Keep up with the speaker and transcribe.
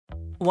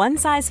One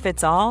size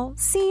fits all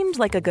seemed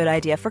like a good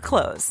idea for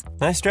clothes.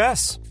 Nice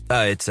dress.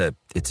 It's a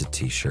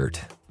t-shirt.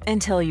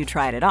 Until you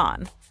tried it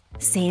on.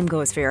 Same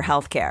goes for your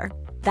healthcare.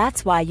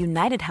 That's why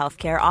United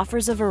Healthcare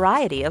offers a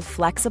variety of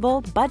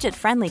flexible,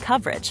 budget-friendly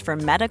coverage for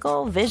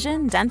medical,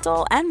 vision,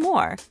 dental, and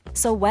more.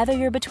 So whether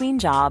you're between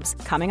jobs,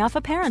 coming off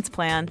a parent's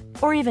plan,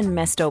 or even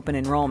missed open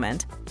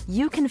enrollment,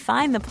 you can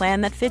find the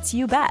plan that fits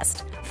you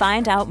best.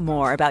 Find out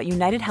more about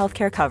United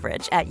Healthcare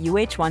coverage at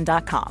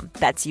uh1.com.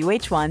 That's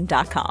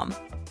uh1.com.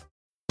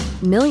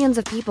 Millions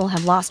of people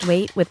have lost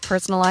weight with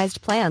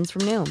personalized plans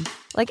from Noom.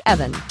 Like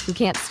Evan, who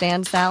can't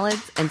stand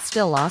salads and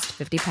still lost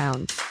 50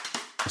 pounds.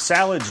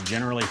 Salads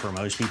generally for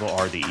most people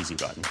are the easy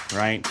button,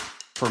 right?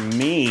 For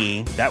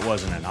me, that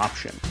wasn't an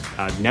option.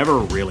 I never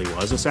really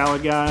was a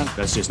salad guy.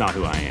 That's just not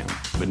who I am.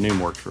 But Noom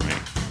worked for me.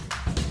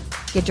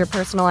 Get your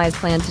personalized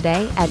plan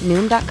today at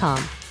Noom.com.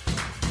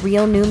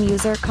 Real Noom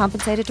user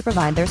compensated to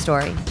provide their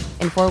story.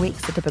 In 4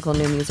 weeks, the typical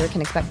Noom user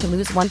can expect to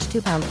lose 1 to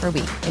 2 pounds per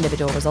week.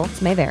 Individual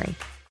results may vary.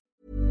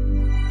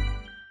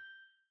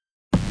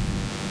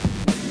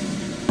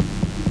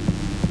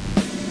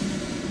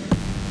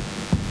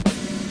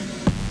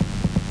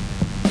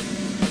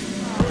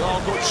 Oh,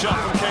 good shot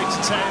from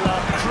Katie Taylor.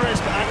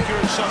 Crisp,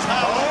 accurate shot.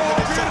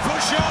 Beautiful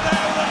shot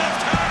there with the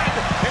left hand.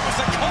 It was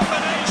a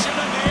combination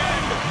at the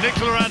end.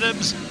 Nicola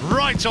Adams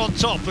right on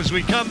top as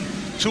we come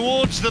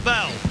towards the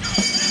bell.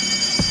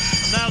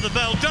 Now the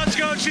bell does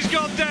go, she's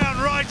gone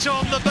down right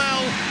on the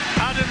bell.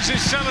 Adams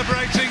is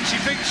celebrating, she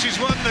thinks she's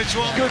won this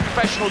one. Good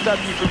professional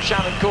W from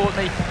Shannon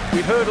Courtney.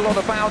 We've heard a lot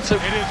about her.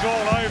 It is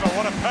all over.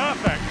 What a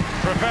perfect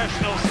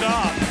professional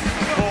start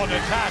for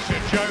Natasha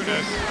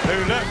Jonas, who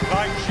looks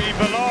like she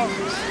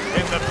belongs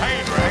in the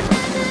pain ring.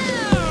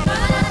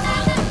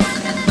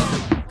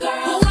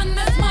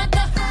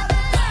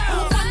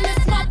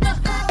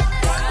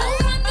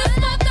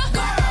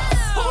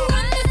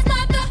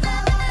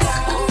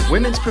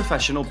 Women's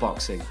professional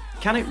boxing.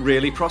 Can it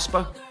really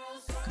prosper?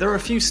 There are a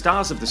few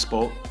stars of the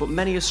sport, but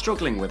many are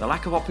struggling with a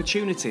lack of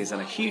opportunities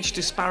and a huge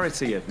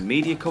disparity of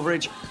media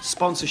coverage,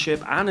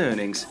 sponsorship and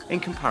earnings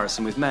in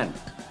comparison with men.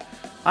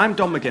 I'm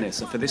Don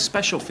McGuinness, and for this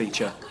special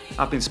feature,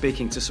 I've been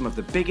speaking to some of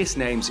the biggest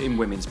names in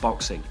women's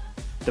boxing.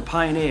 The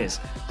pioneers,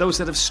 those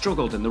that have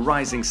struggled and the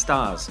rising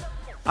stars.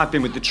 I've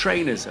been with the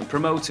trainers and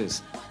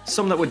promoters,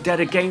 some that were dead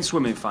against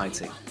women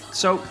fighting.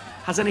 So,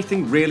 has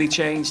anything really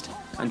changed?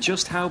 And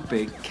just how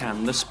big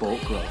can the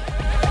sport grow?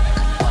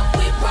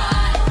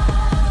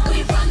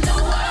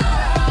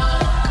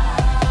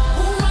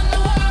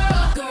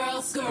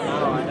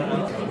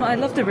 I'd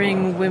love to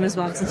bring women's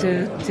boxing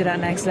to that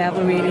next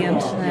level, really, and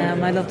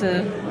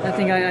I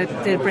think I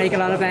did break a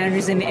lot of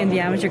boundaries in the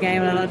amateur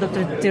game, and I'd love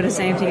to do the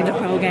same thing in the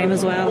pro game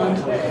as well.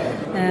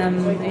 And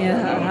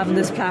having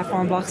this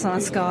platform boxing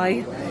on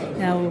Sky,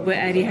 with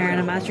Eddie Hearn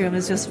and Matchroom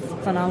is just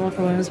phenomenal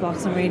for women's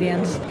boxing, really,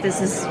 and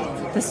this is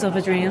the stuff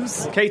of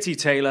dreams. Katie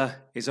Taylor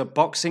is a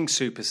boxing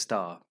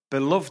superstar,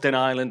 beloved in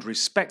Ireland,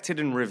 respected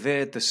and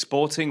revered the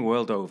sporting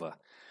world over.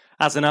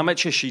 As an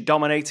amateur, she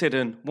dominated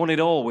and won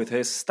it all with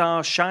her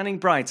star shining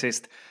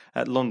brightest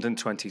at London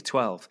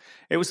 2012.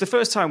 It was the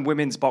first time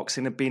women's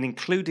boxing had been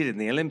included in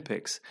the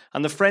Olympics,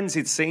 and the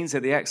frenzied scenes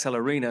at the XL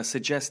Arena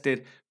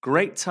suggested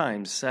great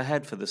times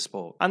ahead for the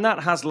sport. And that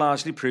has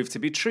largely proved to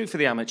be true for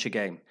the amateur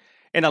game.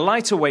 In a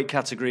lighter weight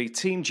category,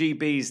 Team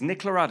GB's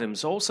Nicola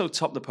Adams also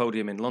topped the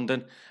podium in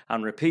London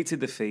and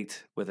repeated the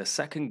feat with a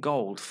second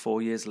gold 4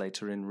 years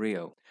later in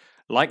Rio.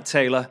 Like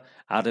Taylor,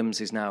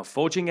 Adams is now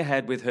forging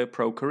ahead with her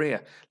pro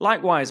career.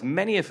 Likewise,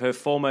 many of her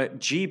former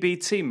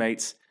GB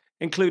teammates,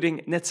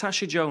 including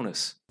Natasha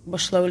Jonas. We're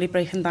slowly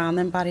breaking down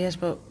them barriers,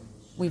 but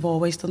we've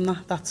always done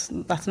that.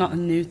 That's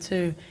nothing new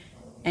to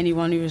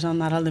anyone who was on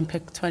that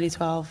Olympic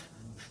 2012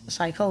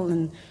 cycle.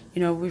 And,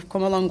 we've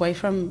come a long way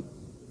from,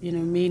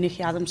 me,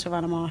 Nikki Adams,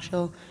 Savannah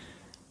Marshall,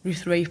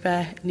 Ruth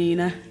Raper,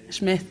 Nina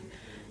Smith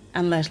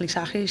and Leslie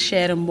Sacchi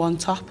sharing one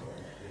top.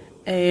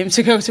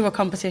 To go to a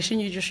competition,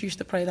 you just used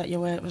to pray that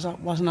your work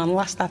wasn't on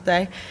last that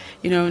day.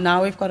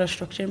 Now we've got a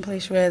structure in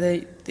place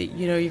where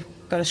you've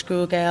got a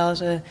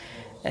schoolgirls, a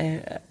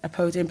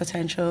podium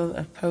potential,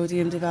 a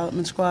podium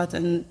development squad,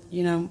 and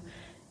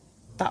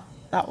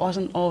that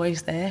wasn't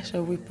always there.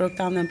 So we broke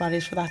down them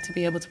barriers for that to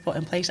be able to put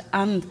in place.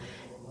 And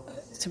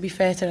to be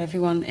fair to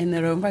everyone in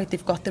their own right,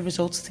 they've got the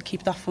results to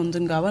keep that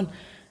funding going,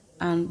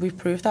 and we've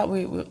proved that.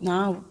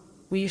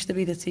 We used to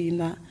be the team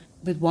that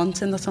with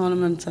once in the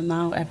tournament, and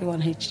now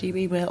everyone hates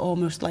GB. We're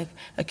almost like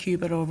a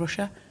Cuba or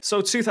Russia. So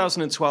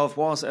 2012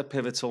 was a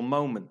pivotal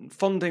moment.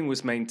 Funding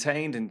was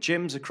maintained and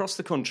gyms across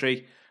the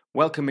country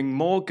welcoming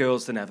more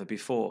girls than ever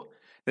before.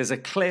 There's a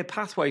clear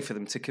pathway for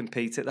them to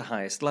compete at the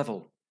highest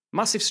level.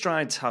 Massive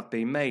strides have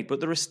been made,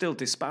 but there are still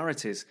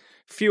disparities.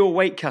 Fewer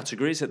weight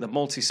categories at the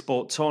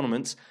multi-sport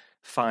tournaments,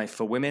 5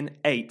 for women,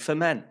 8 for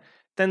men.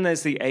 Then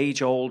there's the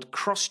age-old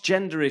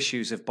cross-gender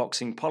issues of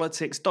boxing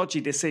politics,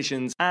 dodgy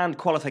decisions and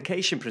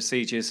qualification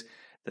procedures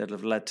that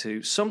have led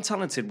to some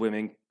talented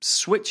women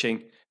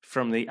switching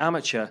from the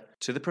amateur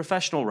to the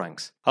professional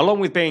ranks. Along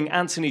with being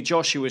Anthony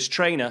Joshua's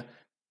trainer,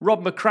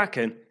 Rob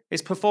McCracken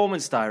is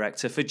performance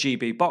director for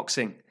GB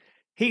Boxing.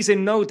 He's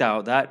in no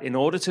doubt that in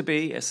order to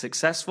be a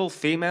successful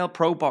female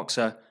pro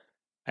boxer,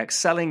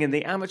 excelling in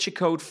the amateur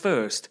code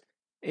first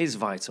is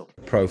vital.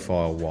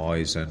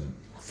 Profile-wise and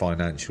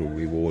financial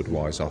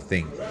reward-wise, I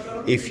think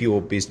if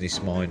you're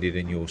business-minded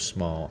and you're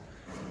smart,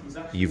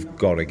 you've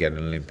got to get an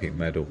Olympic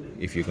medal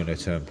if you're going to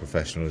turn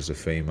professional as a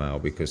female,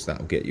 because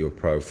that'll get you a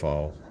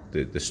profile.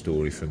 The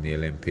story from the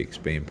Olympics,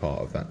 being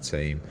part of that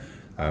team,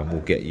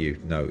 will get you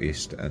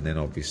noticed, and then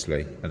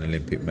obviously an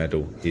Olympic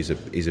medal is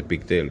a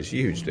big deal. It's a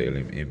huge deal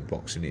in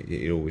boxing.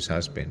 It always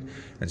has been,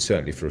 and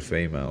certainly for a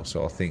female.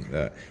 So I think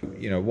that,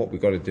 you know, what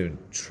we've got to do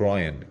and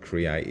try and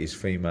create is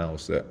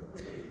females that,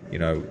 you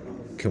know,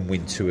 can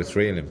win 2 or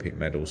 3 Olympic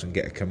medals and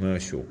get a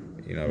commercial,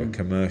 you know, a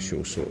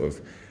commercial sort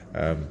of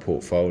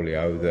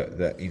portfolio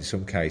that in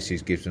some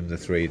cases gives them the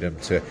freedom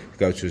to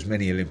go to as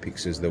many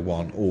Olympics as they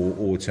want,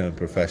 or turn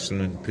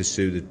professional and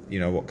pursue the, you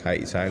know, what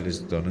Katie Taylor's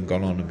done and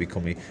gone on and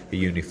become a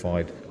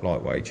unified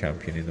lightweight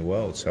champion in the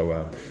world.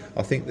 So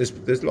I think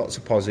there's lots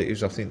of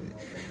positives. I think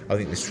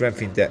the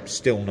strength in depth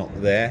still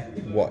not there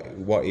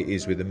what it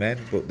is with the men,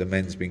 but the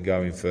men's been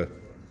going for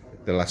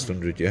the last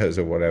 100 years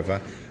or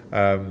whatever.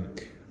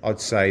 I'd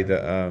say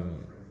that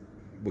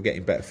we're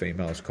getting better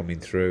females coming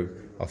through.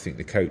 I think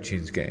the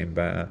coaching's getting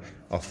better.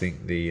 I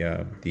think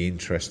the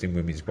interest in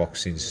women's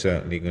boxing is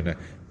certainly going to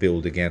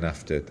build again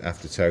after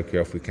Tokyo,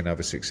 if we can have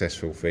a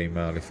successful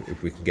female,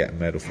 if we can get a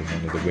medal from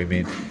one of the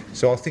women.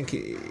 So I think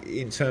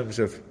in terms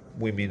of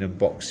women and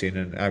boxing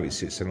and how it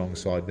sits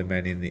alongside the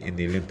men in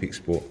the Olympic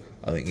sport,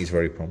 I think it's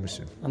very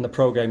promising. And the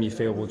pro game, you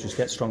feel, will just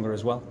get stronger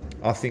as well?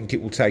 I think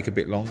it will take a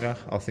bit longer.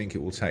 I think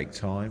it will take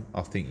time.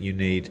 I think you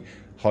need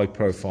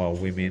high-profile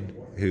women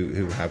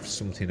who have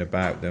something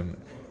about them,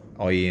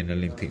 i.e. an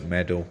Olympic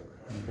medal,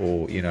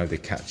 or, you know, they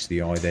catch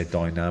the eye, they're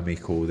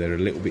dynamic, or they're a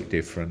little bit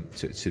different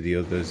to the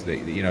others.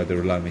 You know, they're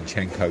a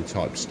Lomachenko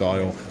type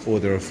style, or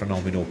they're a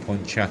phenomenal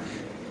puncher.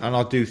 And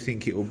I do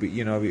think it will be,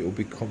 you know, it will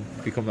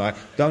become like.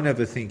 Don't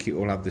ever think it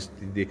will have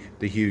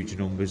the huge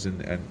numbers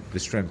and the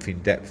strength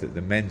in depth that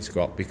the men's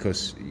got,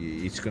 because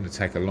it's going to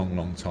take a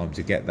long time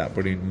to get that.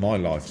 But in my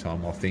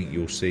lifetime, I think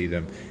you'll see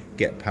them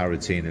get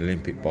parity in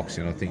Olympic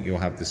boxing. I think you'll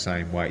have the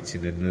same weights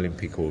in an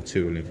Olympic or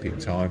 2 Olympic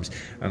times,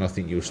 and I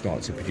think you'll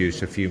start to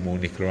produce a few more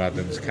Nicola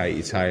Adams,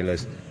 Katie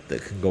Taylors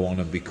that can go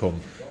on and become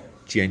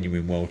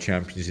genuine world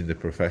champions in the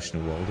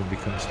professional world and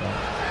become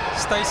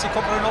stars. Stacey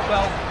covering up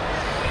well.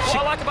 What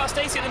I like about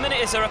Stacey at the minute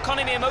is her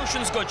economy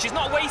emotion's good. She's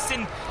not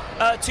wasting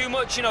too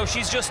much, you know.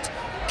 She's just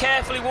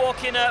carefully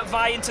walking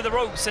Vi into the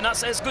ropes, and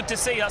that's good to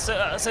see. That's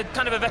a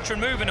kind of a veteran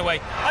move in a way.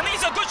 And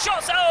these are good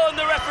shots. Oh, and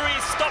the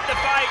referees stopped the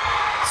fight.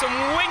 Some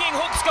winging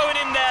hooks going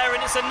in there,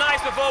 and it's a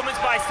nice performance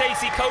by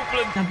Stacey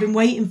Copeland. I've been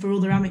waiting for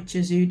other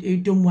amateurs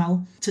who'd done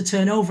well to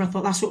turn over. I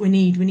thought that's what we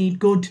need. We need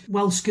good,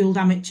 well-schooled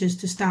amateurs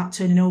to start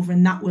turning over,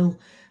 and that will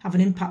have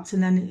an impact.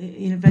 And then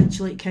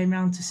eventually it came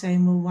round to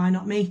saying, well, why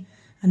not me?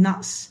 And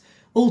that's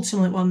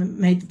ultimately one that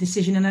made the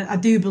decision. And I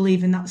do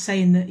believe in that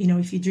saying that, you know,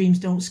 if your dreams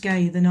don't scare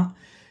you, they're not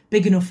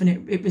big enough.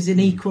 And it was an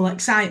equal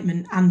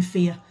excitement and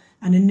fear.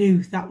 And I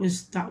knew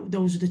those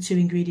were the 2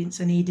 ingredients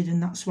I needed,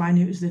 and that's why I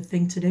knew it was the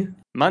thing to do.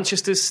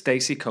 Manchester's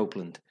Stacey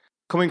Copeland.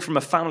 Coming from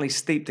a family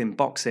steeped in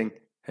boxing,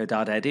 her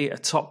dad Eddie, a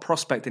top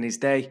prospect in his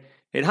day,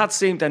 it had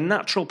seemed a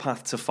natural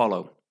path to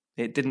follow.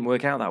 It didn't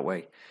work out that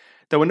way.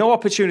 There were no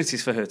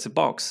opportunities for her to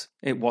box.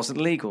 It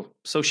wasn't legal,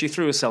 so she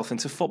threw herself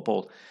into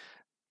football.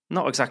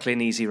 Not exactly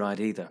an easy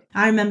ride either.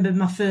 I remember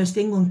my first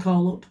England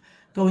call-up,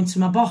 going to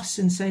my boss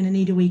and saying, I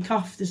need a week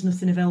off, there's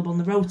nothing available on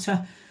the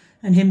rota,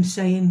 and him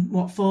saying,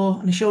 what for?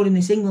 And I showed him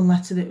this England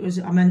letter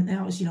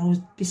I was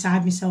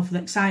beside myself with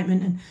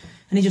excitement, and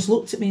he just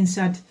looked at me and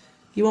said,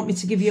 you want me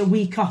to give you a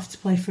week off to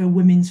play for a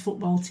women's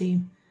football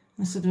team?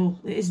 And I said, well,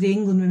 it is the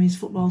England women's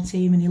football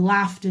team. And he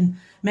laughed and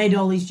made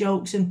all these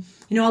jokes, and,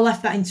 you know, I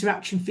left that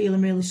interaction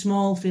feeling really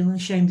small, feeling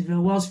ashamed of who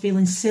I was,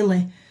 feeling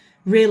silly,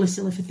 really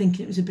silly for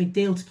thinking it was a big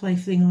deal to play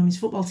for the England women's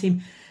football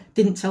team.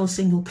 Didn't tell a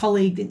single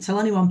colleague, didn't tell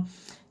anyone.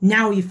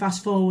 Now you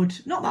fast forward,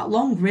 not that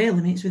long really,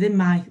 I mean, it's within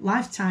my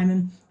lifetime,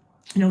 and,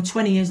 you know,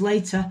 20 years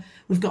later,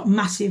 we've got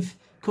massive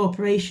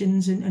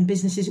corporations and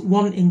businesses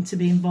wanting to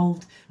be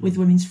involved with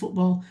women's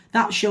football.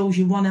 That shows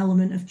you one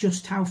element of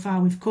just how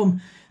far we've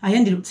come. I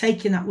ended up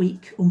taking that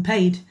week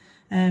unpaid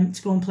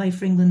to go and play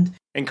for England.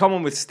 In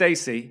common with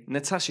Stacey,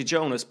 Natasha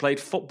Jonas played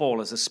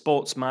football as a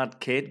sports-mad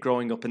kid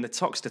growing up in the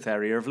Toxteth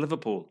area of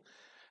Liverpool.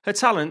 Her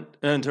talent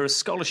earned her a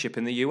scholarship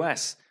in the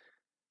US.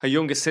 Her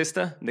younger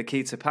sister,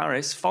 Nikita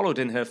Paris, followed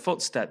in her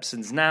footsteps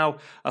and is now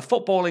a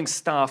footballing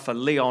star for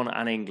Lyon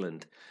and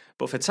England.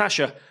 But for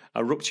Tasha,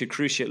 a ruptured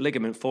cruciate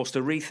ligament forced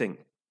a rethink.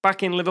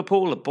 Back in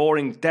Liverpool, a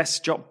boring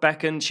desk job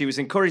beckoned. She was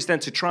encouraged then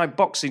to try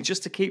boxing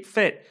just to keep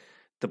fit.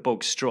 The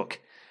bug struck.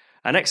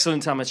 An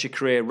excellent amateur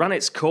career ran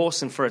its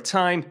course, and for a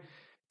time,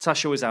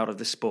 Tasha was out of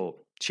the sport.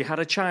 She had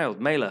a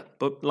child, Mela,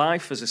 but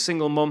life as a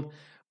single mum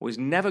was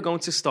never going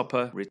to stop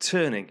her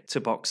returning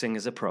to boxing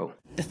as a pro.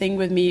 The thing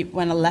with me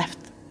when I left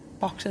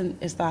boxing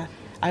is that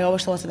I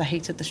always thought that I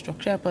hated the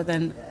structure, but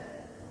then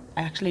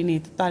I actually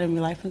needed that in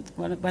my life. And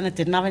when I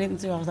didn't have anything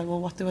to do, I was like, well,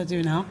 what do I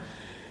do now?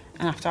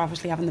 And after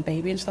obviously having the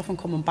baby and stuff and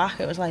coming back,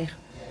 it was like,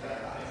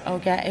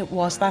 oh yeah, it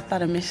was that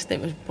I missed.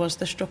 It was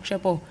the structure,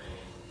 but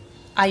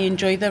I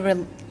enjoy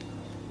the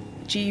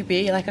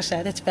GB. Like I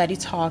said, it's very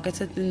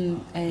targeted,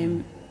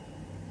 and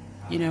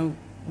you know,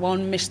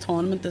 one missed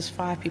tournament, there's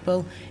 5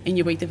 people in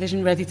your weight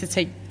division ready to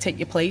take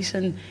your place,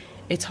 and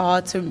it's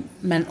hard to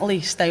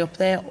mentally stay up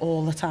there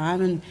all the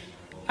time and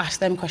ask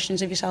them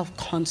questions of yourself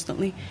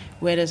constantly.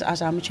 Whereas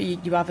as amateur,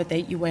 you have a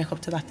date, you wake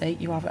up to that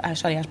date. You have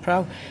as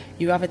pro,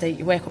 you have a date,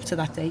 you wake up to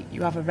that date,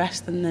 you have a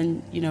rest, and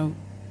then, you know,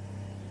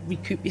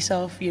 recoup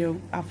yourself, you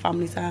know, have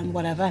family time,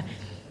 whatever,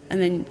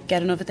 and then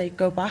get another date,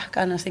 go back.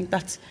 And I think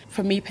that's,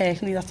 for me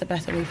personally, that's a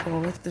better way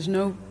forward. There's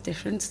no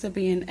difference to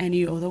being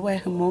any other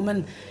working mum.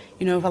 And,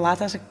 you know, if a lad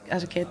has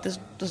a kid, there's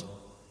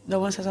no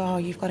one says, oh,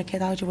 you've got a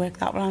kid, how'd you work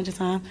that around your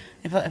time?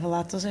 If a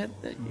lad does it,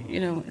 you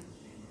know,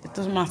 it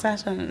doesn't matter.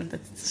 So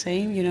it's the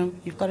same, you know,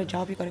 you've got a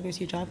job, you've got to go to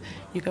your job,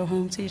 you go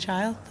home to your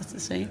child, that's the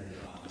same.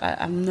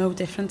 I'm no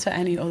different to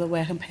any other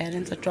working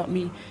parent that drop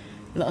me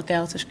little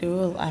girl to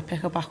school. I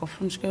pick her back up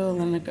from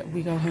school and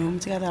we go home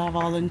together, have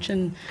our lunch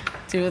and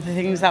do the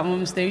things that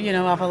mums do, you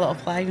know, have a little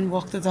play and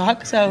walk the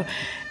dog. So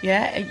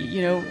yeah,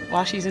 you know,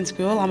 while she's in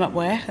school, I'm at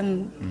work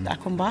and I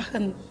come back,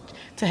 and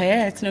to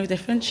her it's no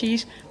different.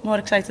 She's more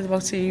excited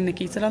about seeing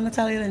Nikita on the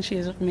telly than she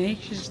is of me.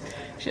 She's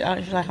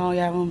like, oh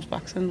yeah, mum's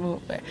boxing,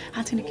 but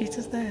Auntie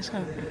Nikita's there.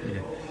 So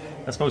yeah.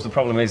 I suppose the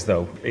problem is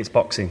though, it's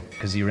boxing,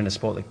 because you're in a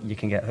sport that you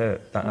can get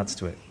hurt. That adds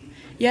to it.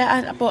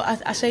 Yeah,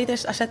 but I said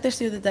this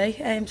the other day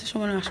to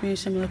someone who asked me a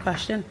similar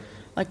question.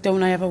 Like,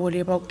 don't I ever worry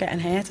about getting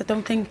hurt? I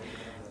don't think,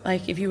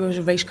 like, if you were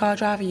a race car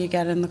driver, you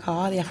get in the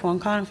car, the F1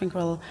 car, and think,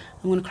 well,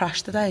 I'm going to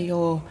crash today,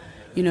 or,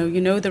 you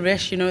know the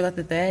risk, you know that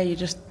they're there, you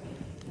just,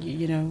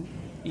 you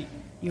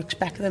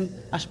expect them,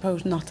 I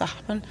suppose, not to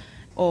happen,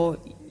 or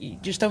you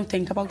just don't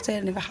think about it,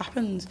 and if it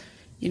happens,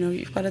 you know,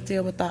 you've got to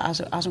deal with that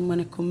as and when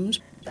it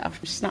comes. I've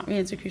snapped my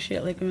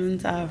intercruciate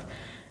ligament, I've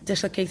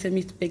dislocated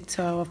my big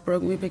toe, I've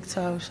broken my big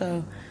toe,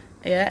 so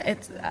yeah,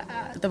 it's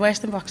the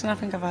worst in boxing I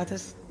think I've had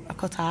is a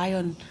cut eye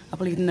and a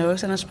bleeding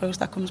nose, and I suppose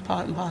that comes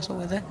part and parcel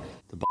with it.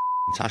 The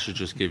Tasha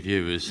just gave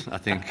you is, I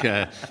think,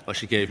 what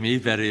she gave me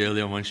very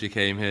early on when she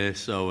came here,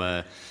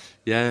 so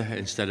yeah,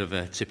 instead of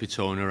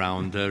tippy-toeing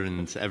around her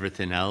and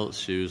everything else,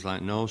 she was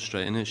like, no,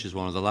 straight in it, she's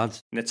one of the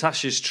lads.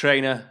 Natasha's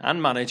trainer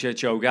and manager,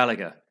 Joe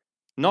Gallagher.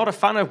 Not a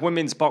fan of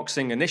women's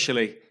boxing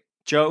initially,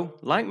 Joe,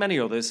 like many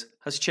others,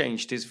 has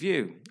changed his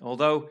view,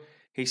 although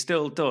he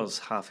still does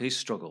have his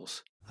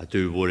struggles. I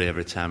do worry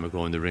every time I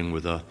go in the ring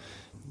with her.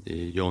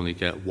 You only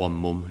get one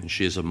mum, and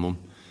she is a mum,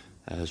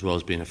 as well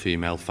as being a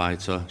female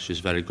fighter. She's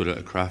very good at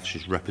her craft,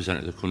 she's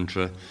represented the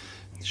country,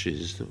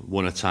 she's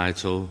won a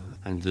title,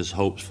 and there's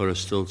hopes for her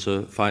still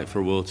to fight for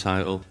a world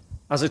title.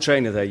 As a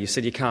trainer there, you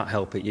said you can't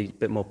help it, you're a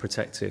bit more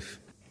protective.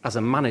 As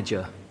a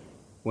manager,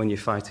 when you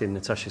fight in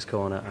Natasha's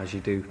corner, as you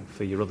do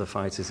for your other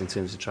fighters in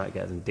terms of trying to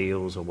get them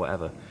deals or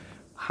whatever,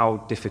 how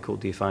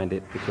difficult do you find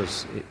it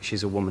because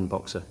she's a woman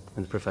boxer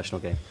in the professional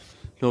game?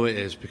 No, it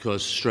is,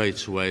 because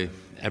straight away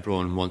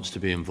everyone wants to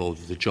be involved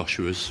with the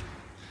Joshuas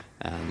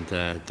and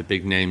the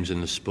big names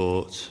in the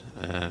sport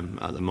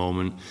at the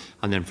moment.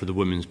 And then for the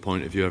women's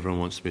point of view,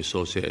 everyone wants to be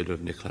associated with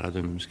Nicola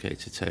Adams,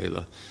 Katie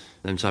Taylor,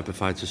 them type of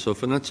fighters. So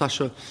for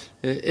Natasha,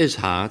 it is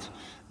hard,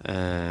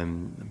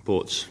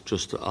 but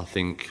just I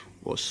think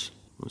I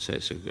would say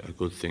it's a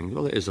good thing.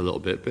 Well, it is a little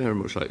bit, very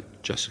much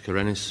like Jessica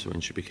Ennis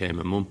when she became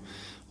a mum.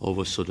 All of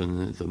a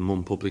sudden, the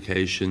mum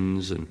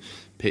publications and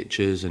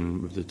pictures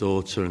and with the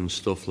daughter and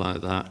stuff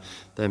like that,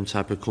 them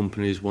type of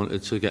companies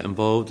wanted to get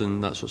involved,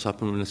 and that's what's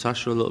happened with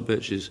Natasha a little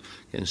bit. She's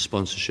getting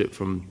sponsorship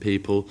from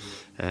people,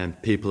 and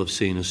people have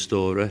seen her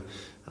story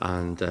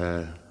and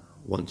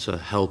want to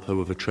help her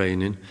with her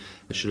training.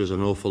 She does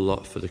an awful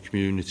lot for the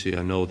community,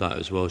 I know that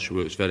as well. She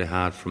works very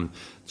hard from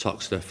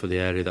Toxteth for the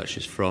area that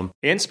she's from.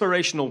 The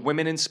Inspirational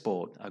Women in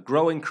Sport, a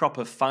growing crop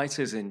of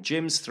fighters in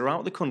gyms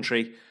throughout the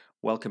country,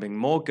 welcoming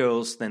more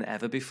girls than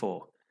ever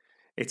before.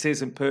 It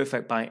isn't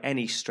perfect by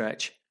any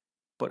stretch,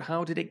 but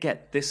how did it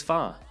get this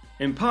far?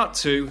 In part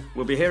 2,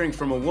 we'll be hearing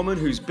from a woman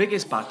whose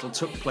biggest battle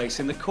took place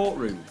in the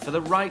courtroom for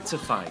the right to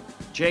fight,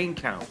 Jane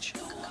Couch.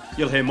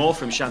 You'll hear more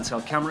from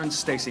Chantel Cameron,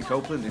 Stacey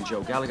Copeland and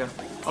Joe Gallagher,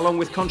 along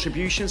with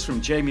contributions from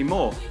Jamie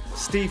Moore,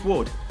 Steve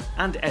Wood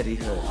and Eddie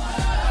Hearn.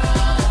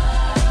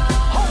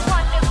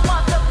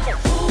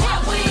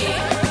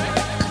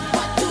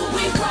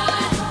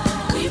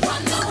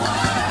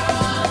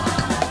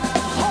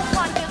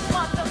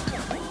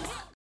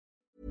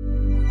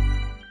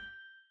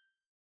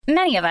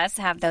 Many of us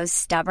have those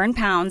stubborn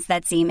pounds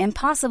that seem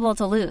impossible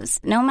to lose,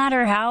 no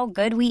matter how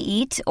good we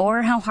eat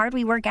or how hard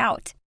we work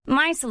out.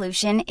 My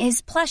solution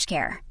is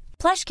PlushCare.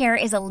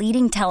 PlushCare is a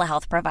leading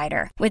telehealth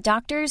provider with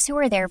doctors who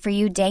are there for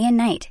you day and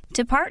night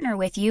to partner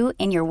with you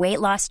in your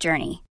weight loss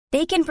journey.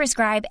 They can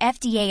prescribe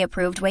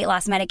FDA-approved weight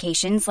loss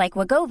medications like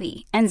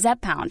Wegovy and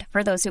Zepbound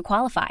for those who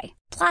qualify.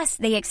 Plus,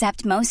 they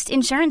accept most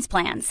insurance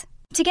plans.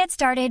 To get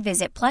started,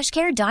 visit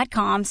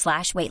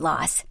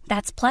plushcare.com/weightloss.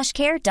 That's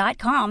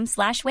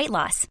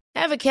plushcare.com/weightloss.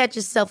 Ever catch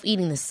yourself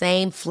eating the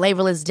same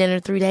flavorless dinner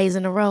 3 days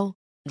in a row?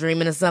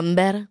 Dreaming of something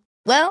better?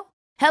 Well,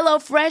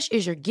 HelloFresh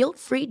is your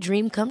guilt-free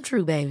dream come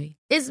true, baby.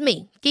 It's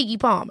me, Keke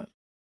Palmer.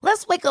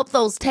 Let's wake up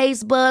those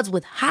taste buds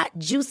with hot,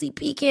 juicy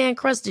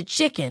pecan-crusted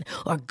chicken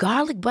or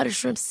garlic butter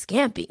shrimp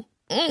scampi.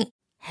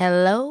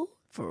 Hello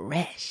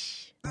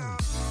Fresh.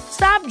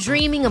 Stop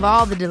dreaming of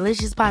all the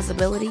delicious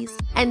possibilities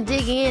and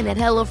dig in at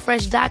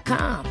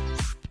HelloFresh.com.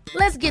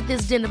 Let's get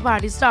this dinner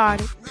party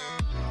started.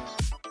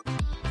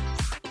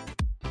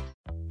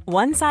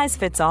 One size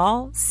fits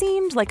all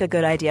seemed like a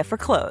good idea for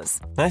clothes.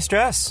 Nice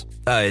dress.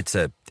 It's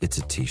a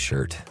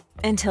t-shirt.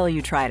 Until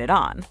you tried it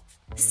on.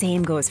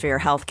 Same goes for your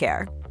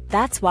healthcare.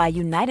 That's why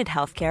United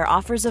Healthcare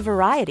offers a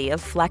variety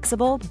of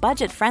flexible,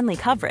 budget-friendly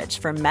coverage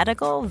for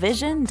medical,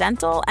 vision,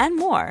 dental, and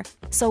more.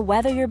 So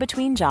whether you're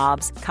between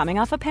jobs, coming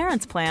off a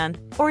parent's plan,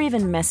 or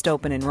even missed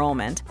open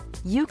enrollment,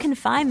 you can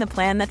find the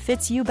plan that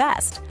fits you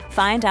best.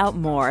 Find out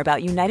more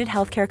about United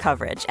Healthcare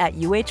coverage at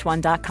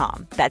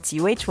uh1.com. That's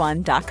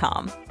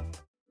uh1.com.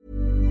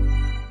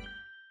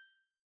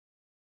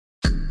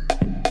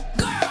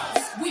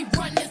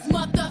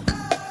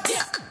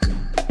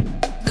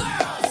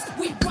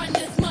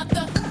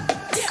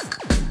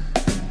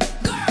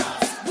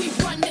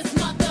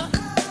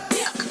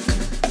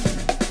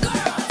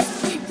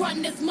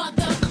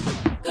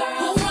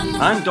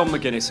 I'm Don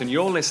McGuinness, and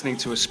you're listening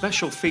to a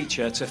special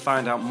feature to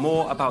find out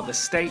more about the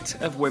state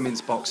of women's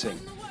boxing.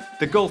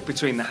 The gulf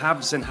between the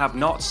haves and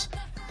have-nots,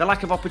 the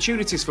lack of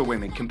opportunities for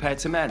women compared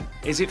to men.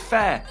 Is it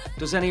fair?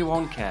 Does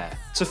anyone care?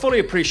 To fully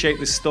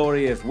appreciate the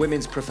story of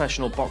women's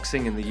professional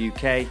boxing in the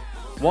UK,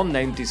 one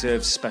name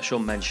deserves special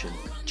mention: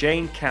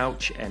 Jane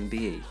Couch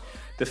MBE,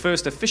 the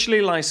first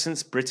officially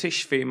licensed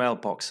British female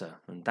boxer,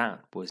 and that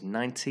was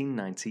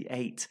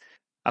 1998.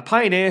 A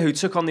pioneer who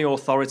took on the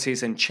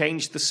authorities and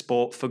changed the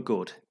sport for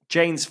good.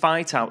 Jane's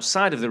fight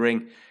outside of the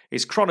ring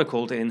is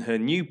chronicled in her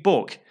new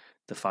book,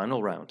 The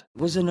Final Round.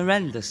 It was an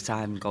horrendous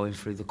time going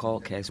through the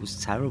court case. It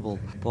was terrible.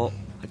 But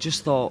I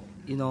just thought,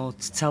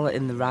 to tell it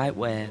in the right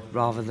way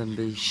rather than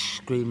be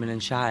screaming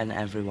and shouting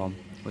at everyone,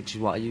 which is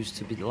what I used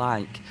to be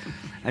like.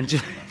 And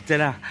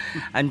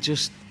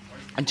just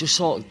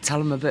sort of tell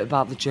them a bit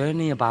about the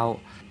journey,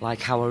 about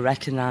like how I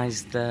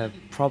recognise the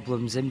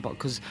problems in boxing,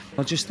 because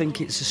I just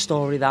think it's a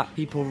story that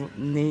people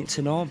need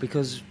to know,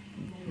 because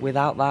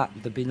without that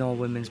there'd be no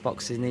women's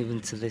boxing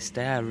even to this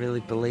day. I really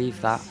believe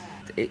that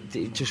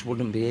it just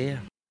wouldn't be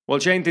here. Well,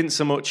 Jane didn't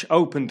so much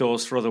open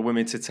doors for other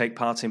women to take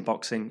part in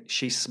boxing,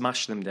 she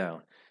smashed them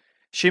down.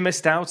 She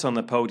missed out on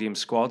the podium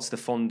squads, the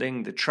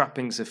funding, the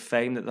trappings of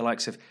fame that the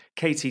likes of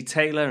Katie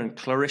Taylor and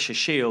Clarissa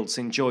Shields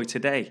enjoy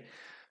today.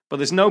 But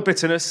there's no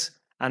bitterness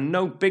and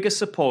no bigger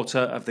supporter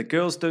of the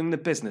girls doing the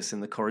business in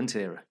the current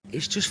era.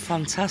 It's just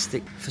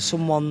fantastic for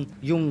someone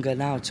younger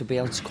now to be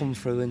able to come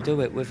through and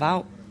do it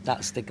without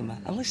that stigma.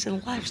 And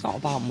listen, life's not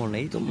about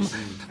money.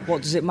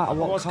 What does it matter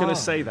what I was car? going to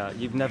say that.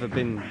 You've never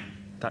been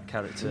that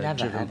character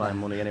driven by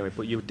money anyway,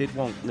 but you did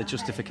want the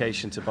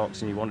justification to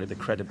boxing, you wanted the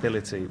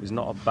credibility. It was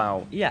not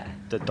about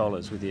the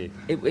dollars with you.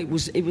 It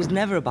was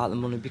never about the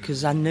money,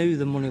 because I knew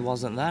the money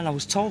wasn't there, and I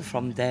was told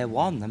from day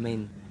one. I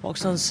mean,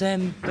 boxed on the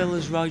same bill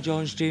as Roy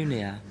Jones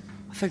Jr.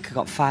 I think I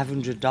got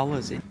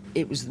 $500.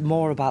 It was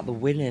more about the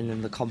winning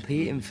and the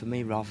competing for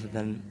me rather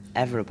than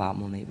ever about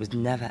money. It was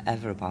never,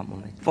 ever about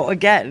money. But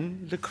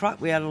again, the crack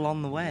we had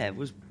along the way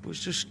was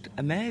just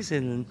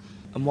amazing,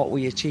 and what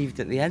we achieved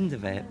at the end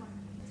of it.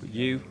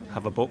 You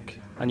have a book,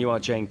 and you are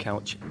Jane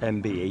Couch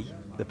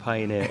MBE, the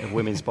pioneer of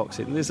women's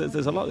boxing. There's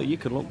a lot that you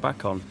can look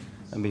back on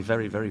and be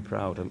very, very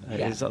proud.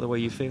 Is that the way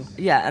you feel?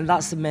 Yeah, and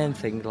that's the main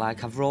thing.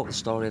 Like, I've wrote the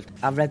story.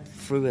 I read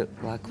through it,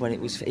 like, when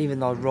it was, even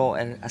though I wrote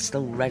it, I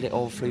still read it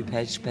all through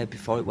page to page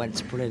before it went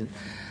to print.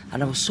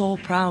 And I was so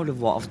proud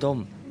of what I've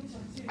done,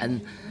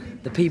 and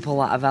the people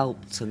that I've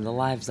helped, and the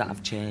lives that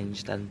I've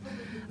changed, and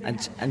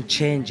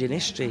changing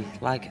history.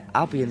 Like,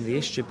 I'll be in the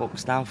history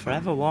books now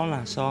forever, won't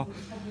I? So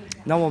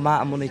no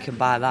amount of money can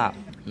buy that.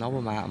 No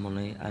amount of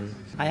money. And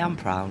I am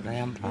proud.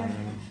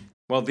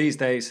 Well, these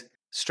days,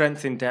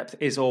 strength in depth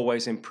is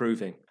always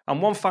improving.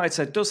 And one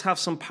fighter does have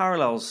some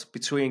parallels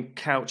between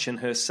Couch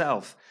and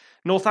herself.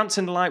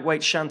 Northampton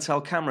lightweight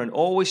Chantelle Cameron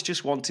always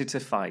just wanted to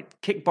fight,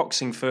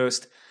 kickboxing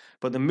first,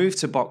 but the move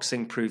to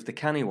boxing proved the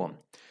canny one.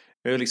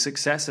 Early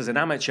success as an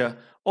amateur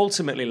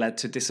ultimately led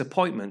to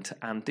disappointment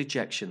and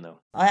dejection, though.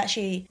 I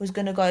actually was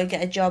going to go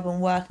get a job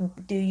and work and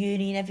do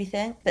uni and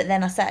everything, but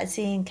then I started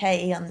seeing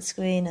Katie on the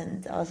screen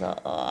and I was like,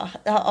 oh,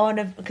 I want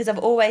to, because I've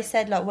always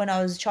said, like, when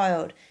I was a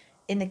child,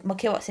 in my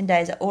kickboxing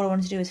days, all I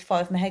wanted to do was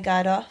fight with my head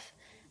guard off,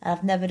 and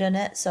I've never done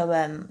it. So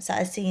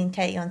started seeing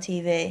Katie on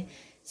TV,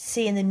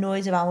 seeing the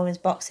noise around women's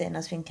boxing, I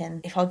was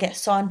thinking, if I get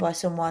signed by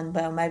someone,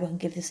 well, maybe I can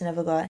give this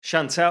another go.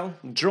 Chantelle,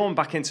 drawn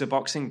back into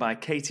boxing by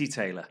Katie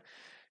Taylor.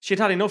 She'd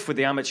had enough with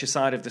the amateur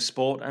side of the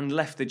sport and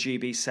left the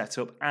GB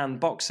setup and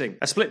boxing.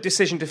 A split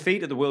decision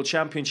defeat at the World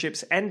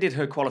Championships ended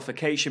her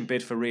qualification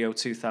bid for Rio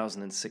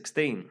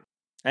 2016.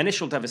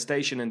 Initial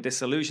devastation and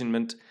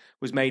disillusionment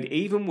was made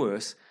even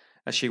worse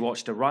as she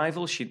watched a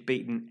rival she'd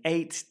beaten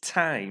 8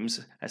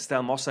 times,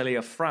 Estelle Mosseli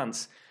of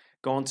France,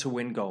 go on to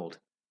win gold.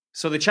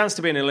 So the chance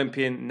to be an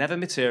Olympian never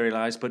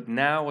materialised, but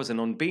now as an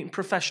unbeaten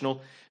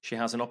professional, she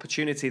has an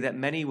opportunity that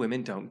many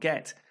women don't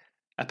get.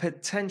 A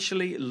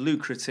potentially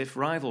lucrative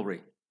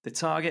rivalry. The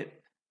target,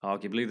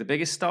 arguably the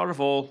biggest star of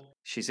all,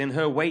 she's in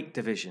her weight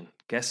division.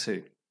 Guess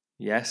who?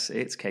 Yes,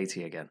 it's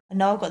Katie again. I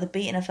know I've got the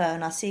beat in her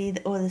phone. I see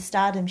all the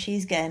stardom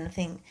she's getting. I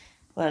think,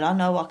 well, I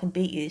know I can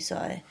beat you, so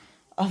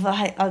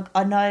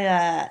I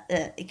know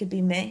it could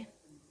be me.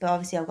 But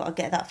obviously I've got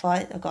to get that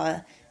fight. I've got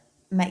to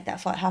make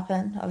that fight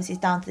happen. Obviously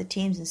it's down to the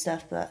teams and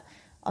stuff, but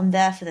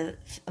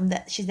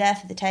she's there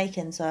for the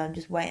taking, so I'm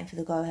just waiting for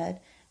the go-ahead.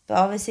 But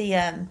obviously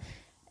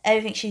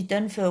everything she's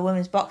done for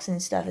women's boxing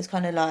and stuff is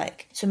kind of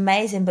like, it's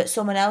amazing, but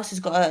someone's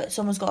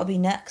got to be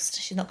next.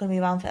 She's not going to be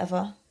around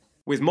forever.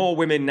 With more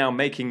women now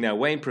making their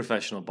way in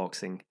professional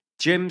boxing,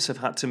 gyms have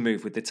had to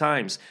move with the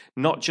times,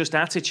 not just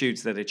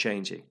attitudes that are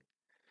changing.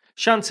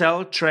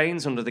 Chantel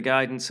trains under the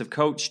guidance of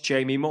coach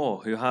Jamie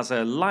Moore, who has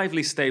a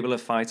lively stable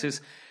of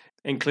fighters,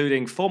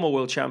 including former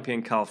world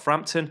champion Carl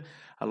Frampton,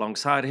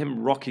 alongside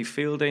him Rocky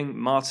Fielding,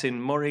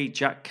 Martin Murray,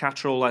 Jack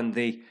Catterall and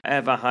the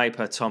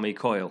ever-hyper Tommy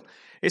Coyle.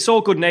 It's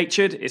all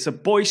good-natured, it's a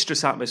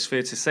boisterous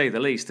atmosphere to say the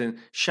least, and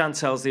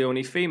Chantel's the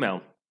only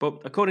female.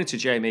 But according to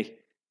Jamie,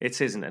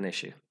 it isn't an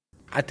issue.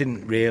 I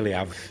didn't really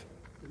have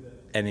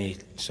any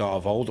sort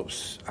of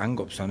hold-ups,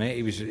 hang-ups on it.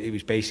 It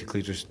was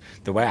basically just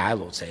the way I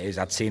looked at it is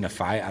I'd seen her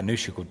fight. I knew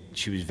she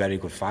was a very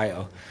good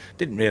fighter. It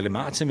didn't really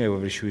matter to me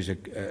whether she was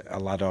a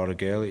lad or a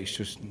girl. It's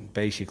just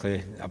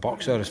basically a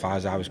boxer as far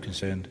as I was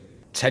concerned.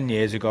 10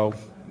 years ago,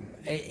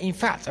 in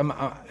fact,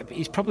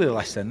 it's probably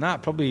less than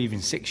that, probably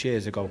even 6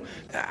 years ago,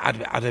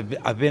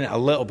 I've been a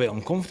little bit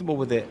uncomfortable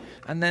with it.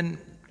 And then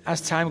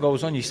as time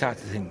goes on, you start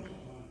to think,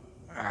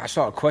 I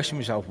sort of question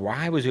myself,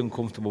 why was I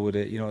uncomfortable with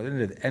it? You know,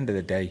 at the end of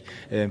the day,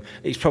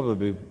 it's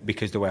probably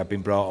because the way I've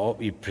been brought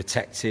up, you're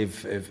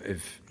protective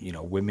of you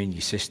know, women,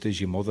 your sisters,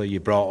 your mother,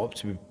 you're brought up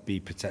to be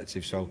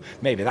protective. So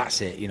maybe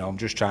that's it, you know, I'm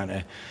just trying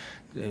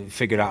to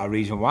figure out a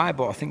reason why.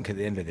 But I think at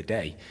the end of the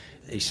day,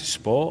 it's a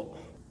sport.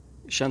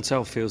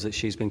 Chantel feels that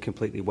she's been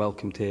completely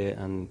welcomed here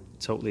and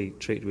totally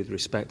treated with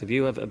respect. Have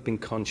you ever been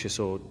conscious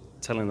or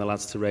telling the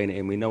lads to rein it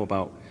in? We know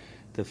about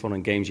the fun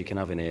and games you can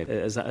have in here.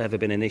 Has that ever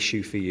been an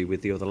issue for you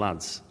with the other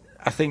lads?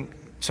 I think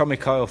Tommy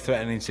Coyle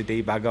threatening to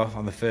debag her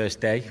on the first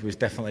day was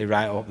definitely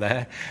right up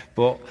there,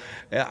 but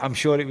I'm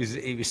sure it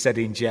was said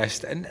in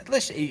jest. And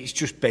listen, it's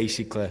just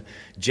basically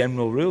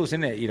general rules,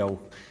 isn't it? You know,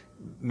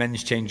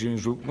 men's change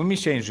rooms,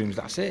 women's change rooms,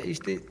 that's it.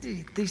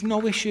 There's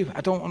no issue.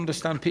 I don't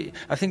understand.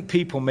 I think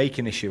people make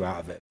an issue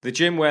out of it. The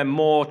gym where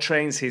Moore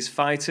trains his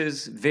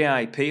fighters,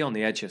 VIP on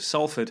the edge of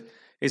Salford,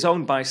 is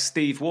owned by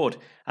Steve Wood,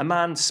 a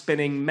man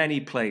spinning many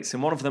plates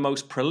and one of the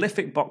most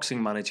prolific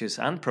boxing managers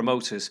and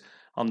promoters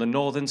on the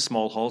northern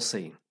small hall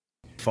scene.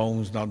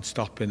 Phones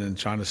non-stopping and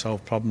trying to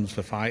solve problems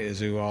for fighters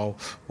who all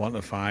want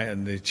to fight,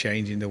 and they're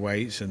changing the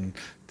weights, and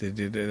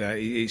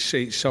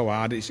it's so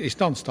hard. It's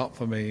non-stop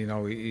for me. You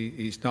know,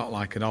 it's not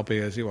like an hobby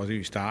as it was when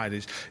you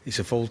started. It's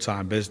a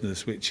full-time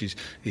business, which is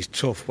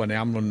tough when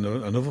I'm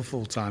running another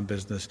full-time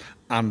business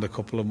and a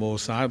couple of more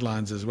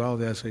sidelines as well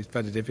there, so it's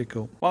very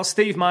difficult. While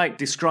Steve might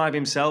describe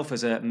himself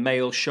as a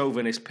male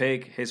chauvinist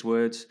pig, his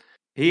words,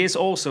 he is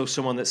also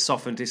someone that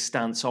softened his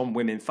stance on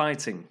women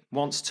fighting.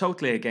 Once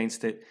totally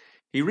against it,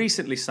 he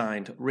recently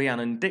signed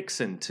Rhiannon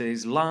Dixon to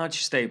his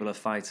large stable of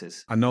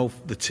fighters. I know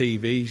the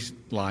TVs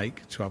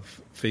like to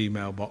have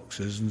female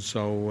boxers, and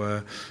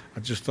so I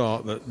just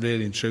thought that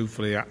really and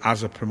truthfully,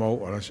 as a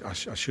promoter, I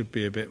should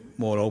be a bit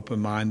more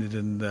open-minded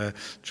and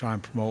try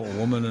and promote a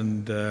woman,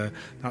 and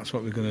that's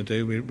what we're going to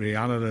do with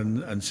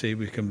Rhiannon and see if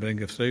we can bring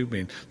her through. I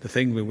mean, the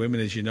thing with women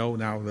is, you know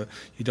now that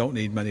you don't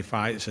need many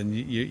fights, and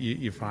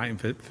you're fighting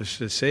for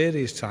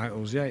serious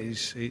titles. Yeah,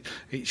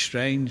 it's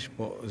strange,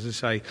 but as I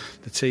say,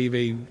 the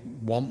TV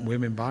want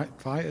women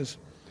fighters.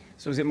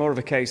 So is it more of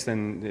a case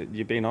than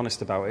you're being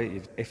honest about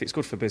it? If it's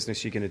good for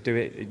business, you're going to do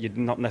it. You're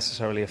not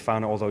necessarily a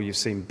fan, although you've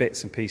seen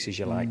bits and pieces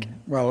you like.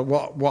 Well,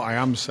 what I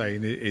am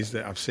saying is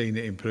that I've seen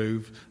it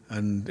improve,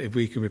 and if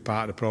we can be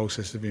part of the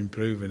process of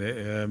improving it,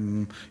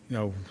 you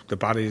know, the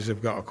barriers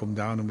have got to come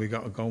down, and we've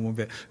got to go on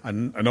with it,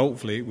 and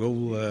hopefully it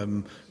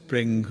will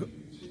bring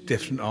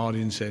different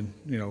audience in,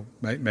 you know,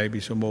 maybe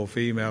some more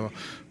female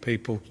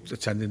people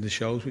attending the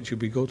shows, which would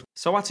be good.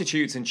 So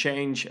attitudes and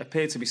change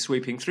appear to be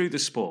sweeping through the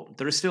sport.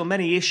 There are still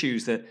many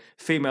issues that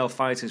female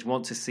fighters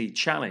want to see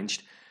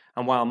challenged,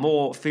 and while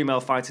more female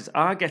fighters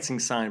are getting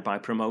signed by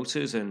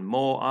promoters and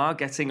more are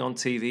getting on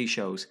TV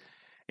shows,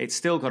 it's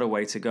still got a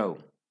way to go.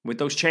 With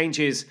those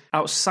changes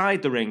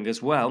outside the ring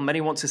as well,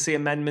 many want to see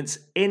amendments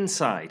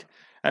inside.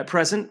 At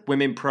present,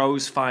 women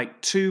pros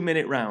fight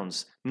 2-minute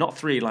rounds, not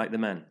 3 like the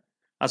men.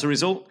 As a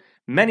result,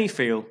 many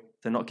feel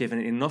they're not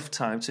given enough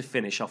time to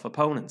finish off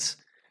opponents.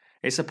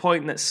 It's a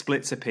point that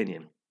splits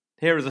opinion.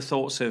 Here are the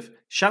thoughts of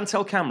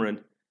Chantel Cameron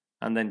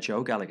and then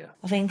Joe Gallagher.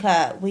 I think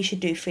we should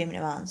do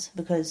 3-minute rounds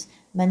because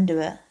men do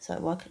it, so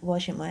why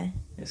shouldn't we?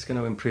 It's going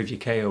to improve your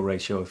KO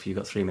ratio if you've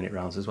got 3-minute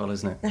rounds as well,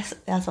 isn't it?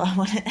 That's what I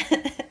want it.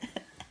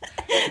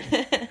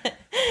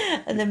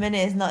 At the minute,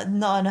 it's not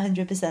on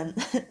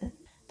 100%.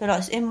 But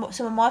like in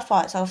some of my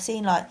fights, I've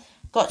seen like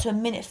got to a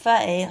minute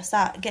 30, I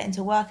start getting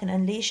to work and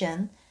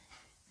unleashing,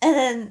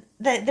 and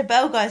then the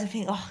bell goes and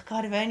think, oh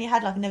God, I've only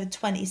had like another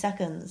 20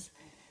 seconds.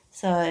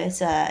 So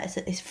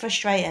it's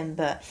frustrating,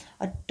 but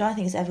I don't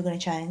think it's ever going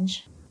to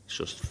change. It's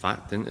just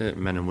fact, isn't it?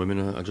 Men and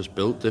women are just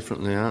built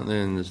differently, aren't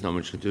they? And there's not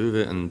much to do with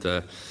it. And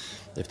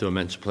if they were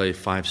meant to play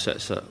 5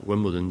 sets at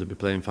Wimbledon, they'd be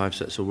playing 5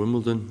 sets at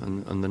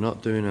Wimbledon, and they're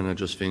not doing. And I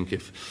just think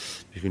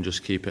if you can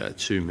just keep it at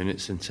 2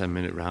 minutes in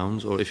 10-minute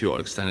rounds, or if you want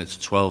to extend it to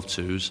 12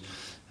 twos,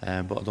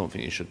 but I don't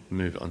think you should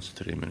move it on to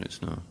 3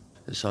 minutes, no.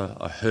 It's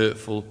a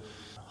hurtful,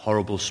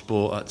 horrible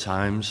sport at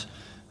times,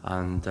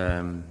 and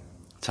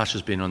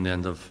Tasha's been on the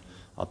end of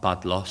a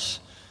bad loss,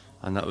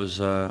 and that was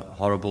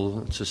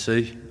horrible to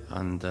see,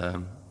 and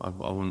I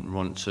wouldn't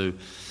want to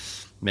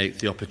make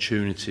the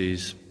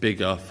opportunities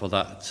bigger for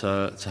that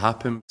to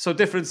happen. So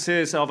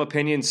differences of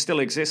opinion still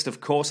exist, of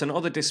course, and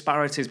other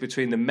disparities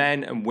between the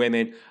men and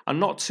women are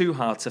not too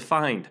hard to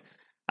find.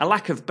 A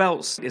lack of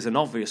belts is an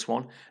obvious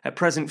one. At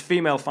present,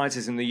 female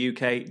fighters in the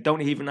UK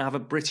don't even have a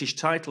British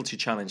title to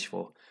challenge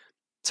for.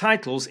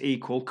 Titles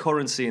equal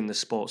currency in the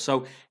sport,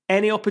 so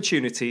any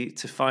opportunity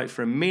to fight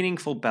for a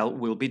meaningful belt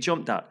will be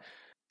jumped at.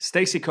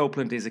 Stacey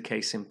Copeland is a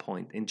case in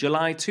point. In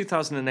July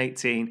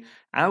 2018,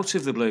 out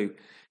of the blue,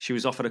 she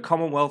was offered a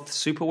Commonwealth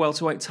Super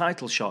Welterweight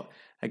title shot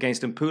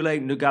against Mpule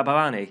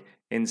Ngabane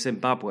in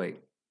Zimbabwe.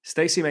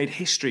 Stacey made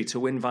history to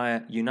win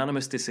via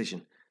unanimous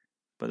decision,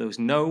 but there was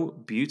no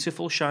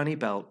beautiful shiny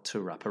belt to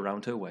wrap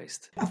around her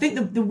waist. I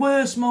think the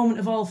worst moment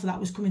of all for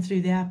that was coming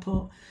through the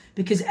airport,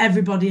 because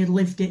everybody had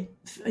lived it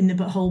in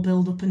the whole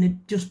build-up and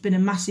they'd just been a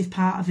massive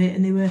part of it,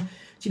 and they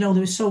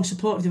were so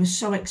supportive, they were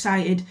so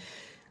excited.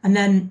 And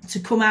then to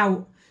come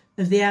out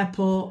of the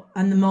airport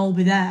and them all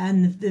be there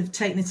and they've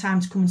taken the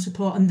time to come and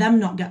support, and them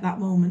not get that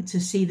moment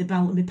to see the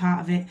belt and be part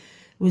of it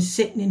was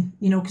sickening,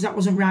 because that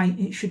wasn't right.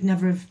 It should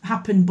never have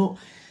happened. But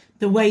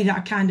the way that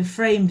I kind of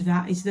framed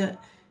that is that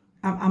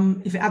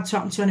if it had to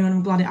happen to anyone,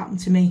 I'm glad it happened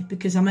to me,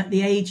 because I'm at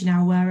the age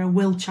now where I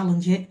will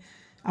challenge it.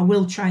 I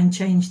will try and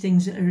change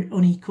things that are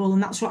unequal,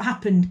 and that's what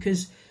happened,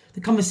 because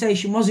the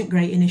conversation wasn't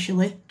great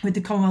initially with the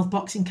Commonwealth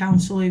Boxing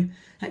Council, who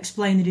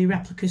explained they do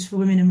replicas for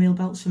women and real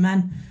belts for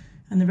men,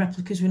 and the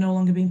replicas were no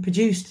longer being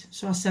produced.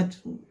 So I said,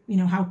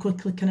 how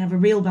quickly can I have a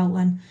real belt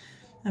then?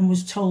 And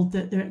was told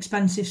that they're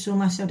expensive, so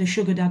unless I had a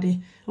sugar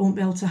daddy, I won't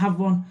be able to have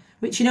one.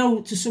 Which,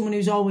 to someone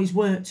who's always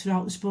worked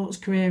throughout the sports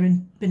career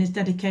and been as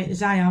dedicated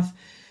as I have,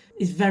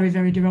 is very,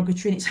 very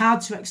derogatory. And it's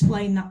hard to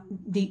explain that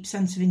deep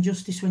sense of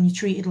injustice when you're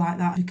treated like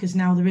that, because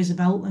now there is a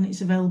belt and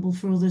it's available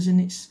for others, and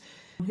it's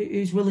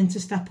who's willing to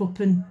step up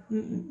and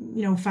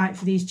fight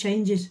for these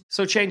changes.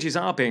 So changes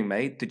are being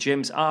made, the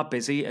gyms are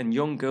busy, and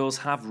young girls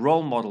have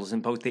role models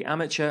in both the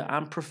amateur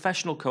and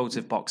professional codes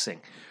of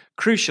boxing.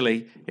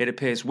 Crucially, it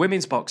appears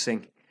women's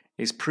boxing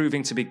is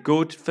proving to be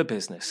good for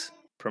business.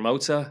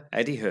 Promoter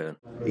Eddie Hearn.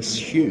 It's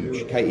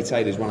huge. Katie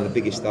Taylor's one of the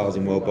biggest stars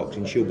in world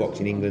boxing. She'll box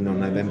in England on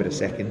November the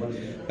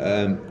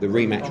 2nd. The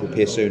rematch with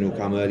Pearson will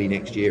come early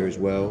next year as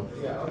well.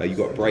 You've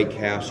got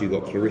Breakhouse, you've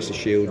got Clarissa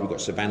Shields, we've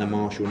got Savannah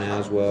Marshall now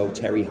as well,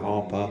 Terry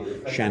Harper,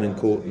 Shannon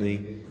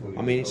Courtney.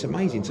 I mean, it's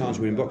amazing times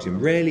we're in boxing.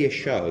 Rarely a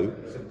show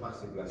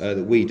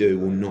that we do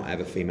will not have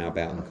a female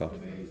bout on the card.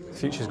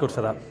 Future's good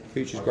for that.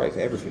 Future's great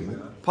for everything,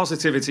 man.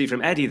 Positivity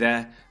from Eddie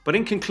there, but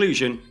in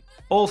conclusion,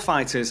 all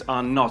fighters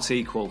are not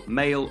equal,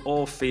 male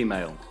or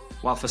female.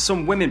 While for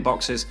some women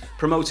boxers,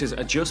 promoters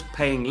are just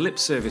paying lip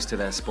service to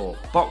their sport,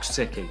 box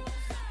ticking.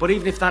 But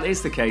even if that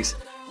is the case,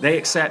 they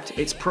accept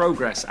its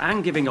progress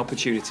and giving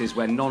opportunities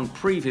where none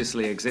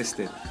previously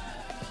existed.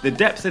 The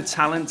depth of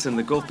talent and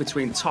the gulf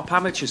between top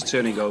amateurs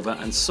turning over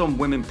and some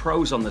women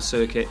pros on the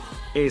circuit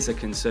is a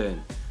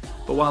concern.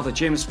 But while the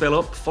gyms fill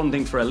up,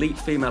 funding for elite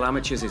female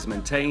amateurs is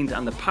maintained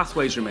and the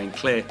pathways remain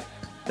clear,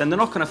 then the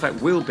knock-on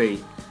effect will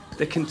be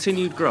the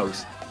continued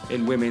growth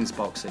in women's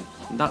boxing.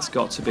 And that's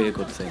got to be a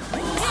good thing.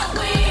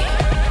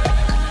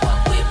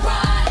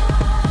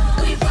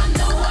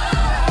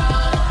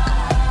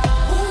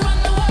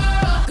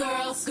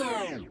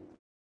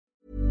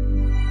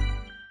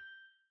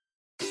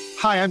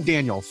 Hi, I'm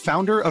Daniel,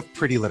 founder of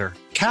Pretty Litter.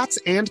 Cats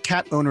and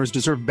cat owners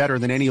deserve better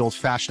than any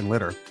old-fashioned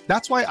litter.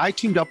 That's why I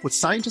teamed up with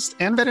scientists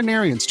and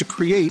veterinarians to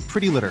create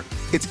Pretty Litter.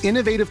 Its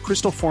innovative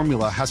crystal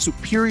formula has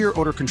superior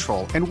odor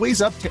control and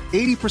weighs up to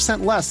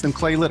 80% less than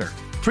clay litter.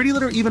 Pretty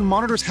Litter even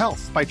monitors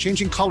health by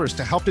changing colors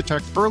to help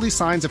detect early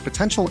signs of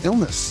potential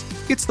illness.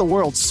 It's the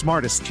world's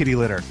smartest kitty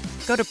litter.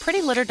 Go to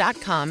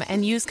prettylitter.com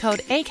and use code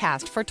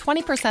ACAST for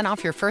 20%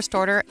 off your first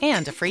order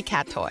and a free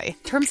cat toy.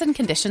 Terms and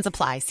conditions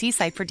apply. See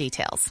site for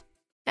details.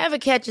 Ever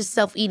catch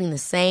yourself eating the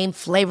same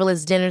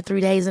flavorless dinner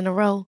 3 days in a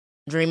row?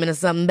 Dreaming of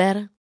something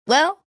better?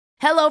 Well,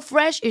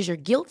 HelloFresh is your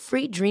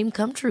guilt-free dream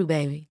come true,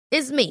 baby.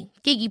 It's me,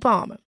 Keke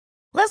Palmer.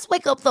 Let's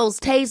wake up those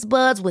taste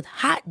buds with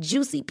hot,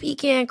 juicy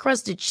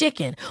pecan-crusted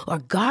chicken or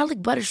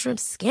garlic butter shrimp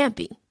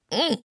scampi.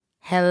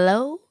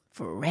 Hello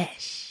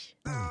Fresh.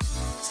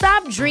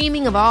 Stop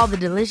dreaming of all the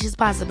delicious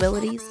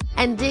possibilities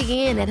and dig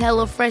in at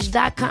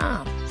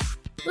HelloFresh.com.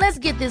 Let's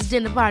get this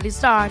dinner party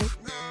started.